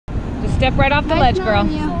Step right off the ledge, girl.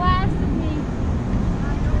 Let's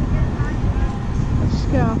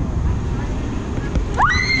go.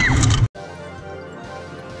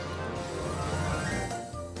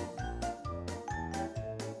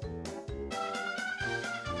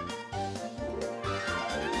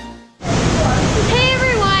 Hey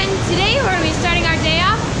everyone! Today we're going to be starting our day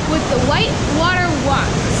off with the white water walks.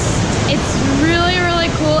 It's really,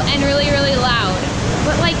 really cool and really, really loud.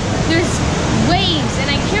 But like, there's waves,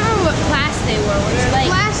 and I can't remember what class they were. They're like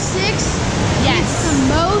Class 6. yes, It's the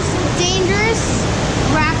most dangerous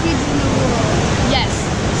rapids in the world. yes.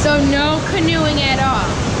 So no canoeing at all,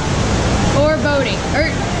 or boating, or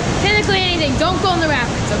technically anything. Don't go in the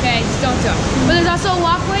rapids, okay? Just don't do it. But there's also a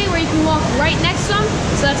walkway where you can walk right next to them.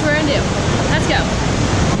 So that's what we're gonna do. Let's go.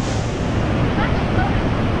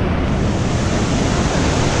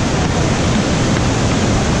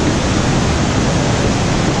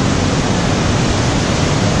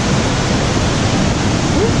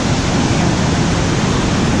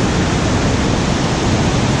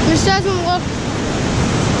 This doesn't look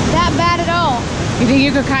that bad at all. You think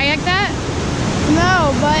you could kayak that?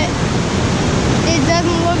 No, but it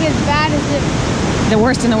doesn't look as bad as it. The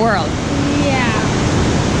worst in the world. Yeah.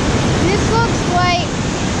 This looks like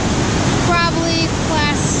probably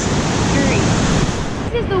class 3.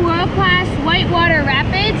 This is the world-class whitewater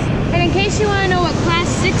rapids, and in case you want to know what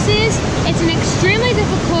class 6 is, it's an extremely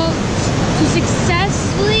difficult to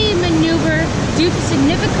successfully maneuver due to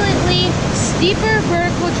significantly steeper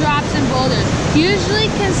vertical drops and boulders, usually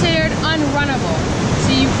considered unrunnable, so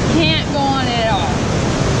you can't go on it at all.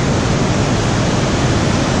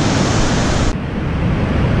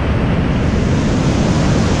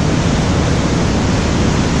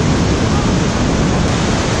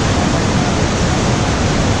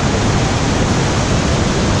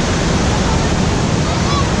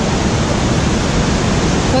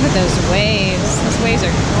 Look at those waves. Those waves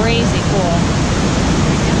are crazy cool.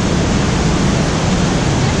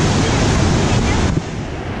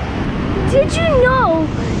 Did you know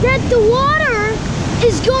that the water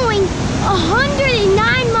is going 109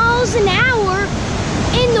 miles an hour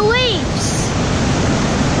in the waves?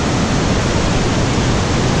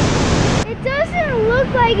 It doesn't look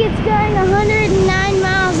like it's going 109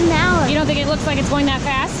 miles an hour. You don't think it looks like it's going that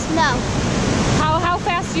fast? No, How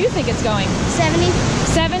fast do you think it's going? 70.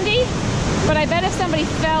 70? But I bet if somebody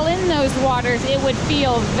fell in those waters, it would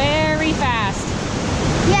feel very fast.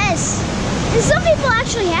 Yes, and some people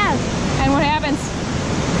actually have. And what happens?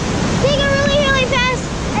 They go really, really fast,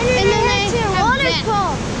 and then they have to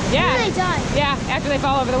waterfall. Yeah. And they die. Yeah, after they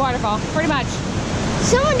fall over the waterfall, pretty much.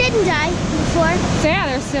 Someone didn't die before. So yeah,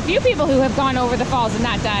 there's a few people who have gone over the falls and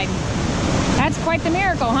not died. That's quite the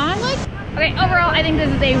miracle, huh? Okay, overall, I think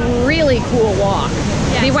this is a really cool walk.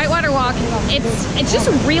 Yes. The whitewater walk, it's just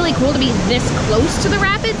really cool to be this close to the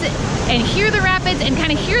rapids and hear the rapids and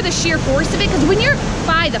kind of hear the sheer force of it, because when you're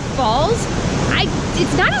by the falls,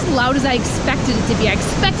 it's not as loud as I expected it to be. I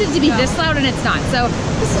expected it to be this loud, and it's not. So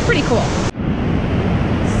this is pretty cool.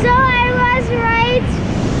 So I was right.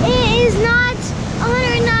 It is not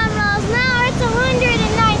 109 miles an hour, it's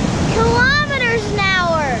 109 kilometers an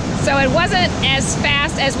hour. So it wasn't as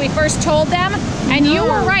fast as we first told them, and you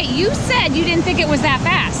were right. You said you didn't think it was that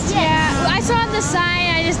fast. Yeah, I saw the sign,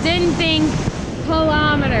 I just didn't think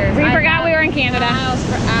kilometers. We forgot we were in Canada. Miles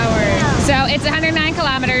per hour. So it's 109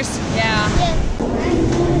 kilometers. Yeah. Yes.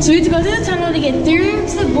 So we have to go through the tunnel to get through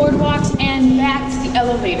to the boardwalks and back to the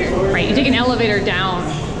elevator. Right, you take an elevator down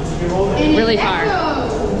really far.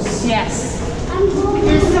 Yes.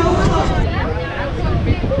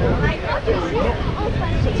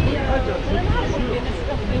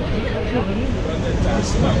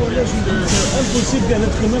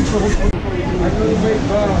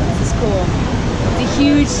 This is cool. It's a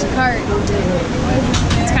huge cart.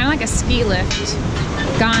 It's kind of like a ski lift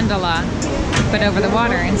gondola, but over the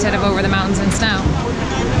water instead of over the mountains and snow.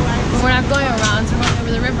 We're not going around, so we're going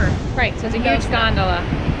over the river. Right, so it's a huge gondola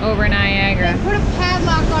over Niagara. Put a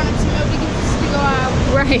padlock on it so nobody gets to go out.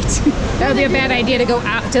 Right. That would be a bad idea to go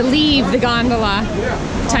out, to leave the gondola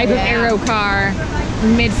type of Aerocar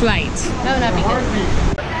mid-flight. That would not be good.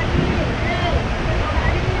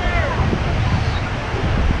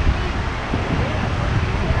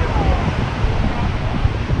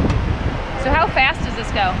 So how fast does this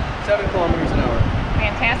go? 7 kilometers an hour.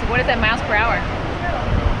 Fantastic. What is that, miles per hour?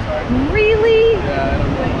 Sorry. Really? Yeah,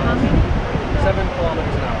 I don't know. 7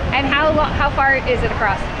 kilometers an hour. And how far is it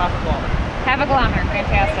across? Half a kilometer. Half a kilometer.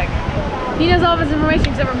 Fantastic. He knows all of his information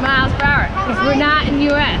except for miles per hour, because we're not in the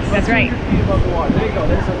U.S. That's right. 200 feet above the water. There you go.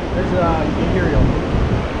 There's Imperial.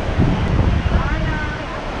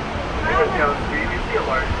 Previously a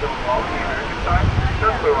large stone wall on the American side,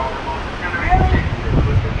 just below the most generating station in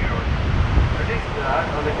Lisbon, New York. Adjacent to that,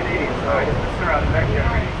 on the Canadian side, is the Surround Next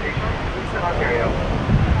Generating Station in Kingston, Ontario.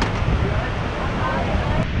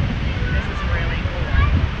 This is really cool.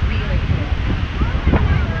 Really cool.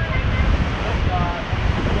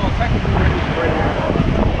 Well, technically, we're right here.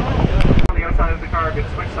 On the outside of the car, I'm going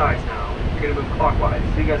to switch sides now. We're going to move clockwise.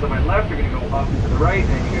 So you guys on my left are going to go up to the right,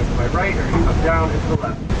 and you guys on my right are going to come down and to the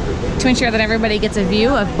left. To ensure that everybody gets a view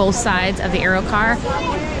of both sides of the Aerocar,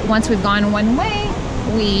 once we've gone one way,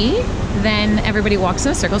 then everybody walks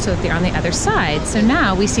in a circle so that they're on the other side. So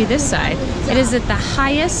now we see this side. It is at the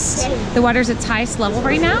highest, the water's at its highest level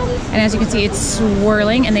right now, and as you can see, it's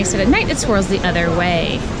swirling, and they said at night it swirls the other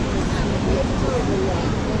way.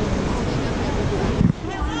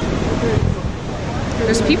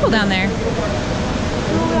 There's people down there.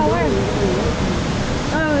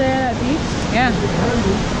 Oh, there at that beach? Yeah.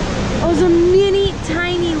 Oh, there's a mini,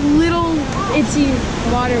 tiny, little, itsy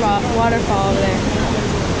waterfall over there.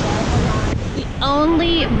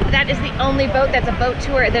 That is the only boat that's a boat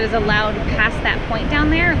tour that is allowed past that point down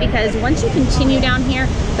there, because once you continue down here,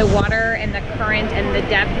 the water and the current and the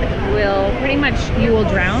depth will pretty much, you will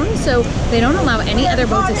drown. So they don't allow any other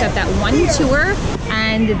boats except that one tour,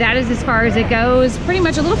 and that is as far as it goes. Pretty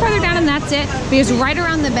much a little farther down and that's it, because right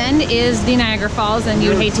around the bend is the Niagara Falls, and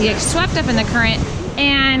you'd hate to get swept up in the current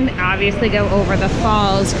and obviously go over the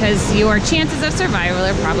falls, because your chances of survival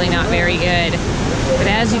are probably not very good. But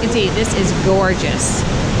as you can see, this is gorgeous.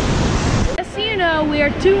 Just so you know, we are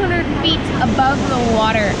 200 feet above the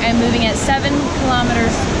water and moving at 7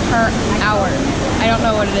 kilometers per hour. I don't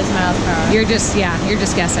know what it is miles per hour. You're just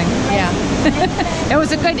guessing. Yeah. It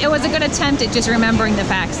was a good attempt at just remembering the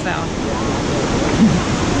facts, though.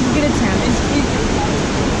 Good attempt.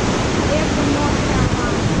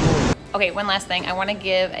 Okay, one last thing. I want to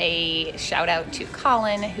give a shout out to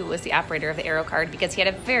Colin, who was the operator of the Aerocar, because he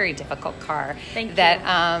had a very difficult car. Thank you.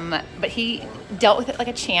 But he dealt with it like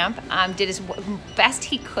a champ, did his best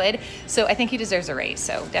he could. So I think he deserves a raise.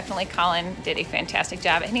 So definitely Colin did a fantastic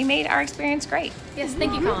job, and he made our experience great. Yes,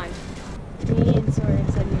 thank you, Colin. Me and Sawyer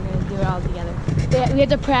said we were going to do it all together. We had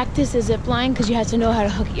to practice a zip line because you have to know how to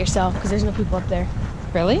hook it yourself, because there's no people up there.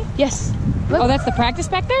 Really? Yes. Look. Oh, that's the practice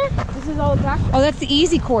back there? This is all the practice. Oh, that's the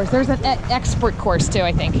easy course. There's an expert course too,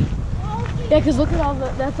 I think. Yeah, because look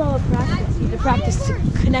at that's all the practice. You have to practice to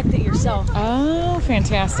connect it yourself. Oh,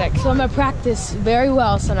 fantastic. So I'm going to practice very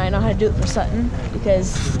well so I know how to do it for Sutton,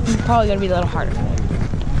 because it's probably going to be a little harder for me.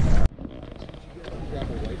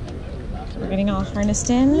 We're getting all harnessed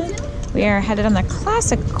in. We are headed on the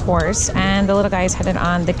classic course, and the little guy is headed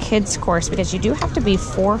on the kids course, because you do have to be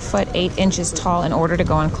 4 foot 8 inches tall in order to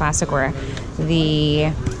go on classic, or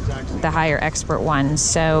the higher expert one.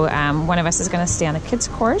 So one of us is going to stay on the kids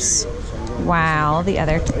course while the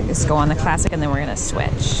other is go on the classic, and then we're going to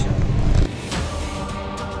switch.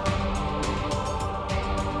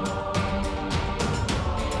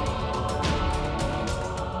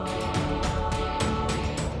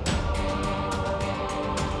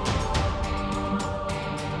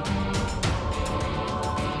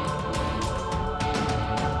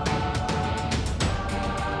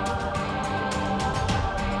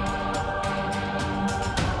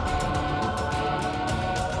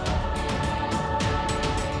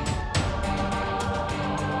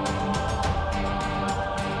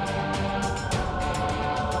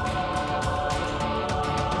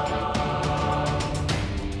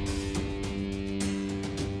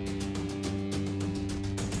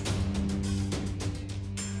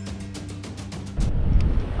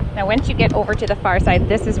 Now, once you get over to the far side,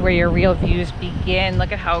 this is where your real views begin.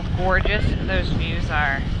 Look at how gorgeous those views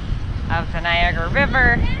are of the Niagara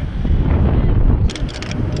River.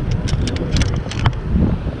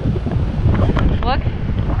 Look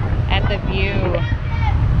at the view.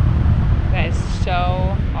 That is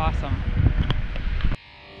so awesome.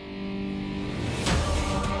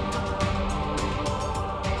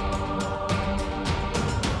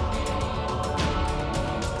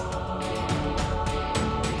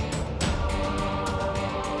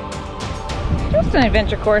 Just an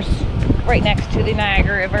adventure course right next to the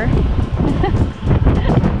Niagara River.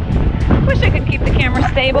 Wish I could keep the camera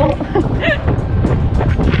stable.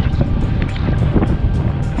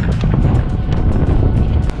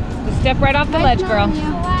 Just step right off the ledge, girl.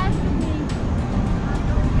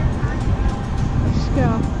 Let's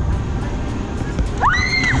go.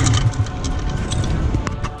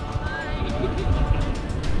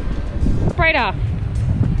 Right off.